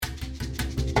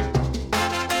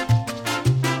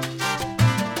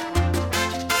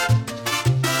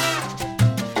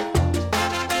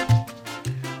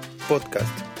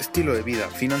podcast, estilo de vida,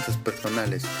 finanzas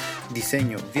personales,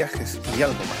 diseño, viajes y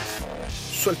algo más.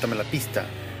 Suéltame la pista,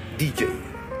 DJ.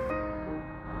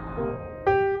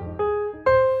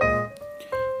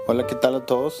 Hola, ¿qué tal a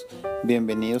todos?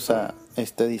 Bienvenidos a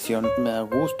esta edición. Me da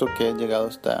gusto que haya llegado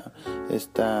hasta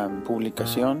esta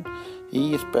publicación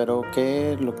y espero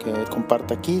que lo que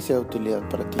comparta aquí sea de utilidad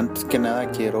para ti. Antes que nada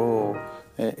quiero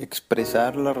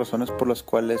expresar las razones por las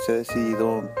cuales he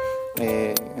decidido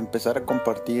empezar a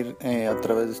compartir a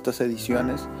través de estas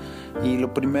ediciones, y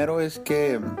lo primero es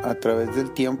que a través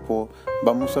del tiempo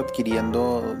vamos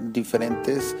adquiriendo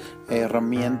diferentes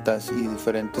herramientas y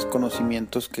diferentes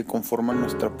conocimientos que conforman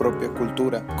nuestra propia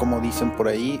cultura. Como dicen por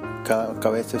ahí, cada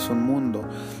cabeza es un mundo,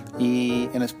 y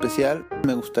en especial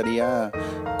me gustaría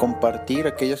compartir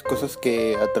aquellas cosas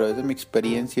que a través de mi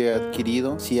experiencia he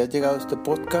adquirido. Si has llegado a este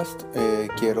podcast,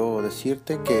 quiero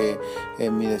decirte que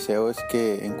mi deseo es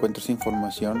que encuentres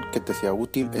información que te sea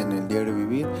útil en el diario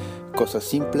vivir, cosas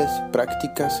simples,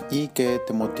 prácticas y que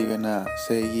te motiven a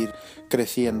seguir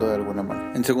creciendo de alguna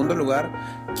manera. En segundo lugar,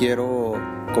 quiero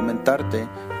comentarte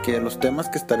que los temas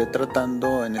que estaré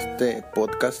tratando en este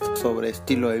podcast sobre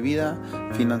estilo de vida,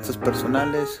 finanzas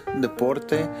personales,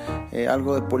 deporte,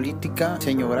 algo de política,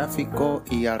 diseño gráfico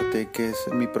y arte, que es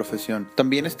mi profesión.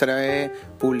 También estaré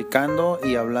publicando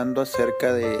y hablando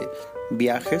acerca de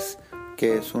viajes,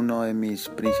 que es uno de mis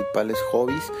principales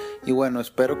hobbies. Y bueno,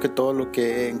 espero que todo lo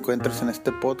que encuentres en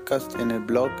este podcast, en el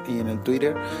blog y en el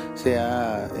Twitter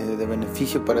sea de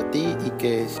beneficio para ti, y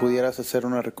que pudieras hacer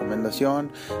una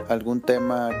recomendación, algún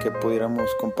tema que pudiéramos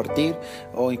compartir,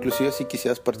 o inclusive si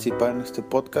quisieras participar en este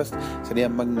podcast, sería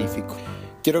magnífico.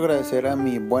 Quiero agradecer a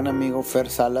mi buen amigo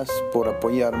Fer Salas por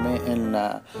apoyarme en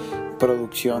la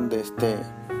producción de este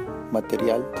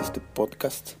material, de este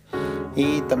podcast,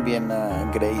 y también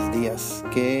a Grace Díaz,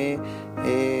 que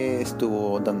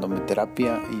estuvo dándome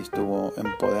terapia y estuvo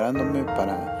empoderándome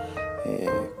para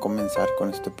comenzar con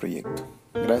este proyecto.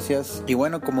 Gracias. Y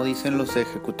bueno, como dicen los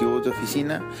ejecutivos de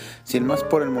oficina, sin más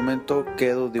por el momento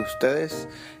quedo de ustedes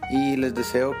y les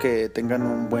deseo que tengan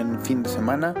un buen fin de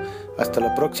semana. Hasta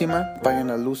la próxima. Apaguen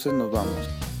las luces, nos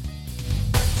vamos.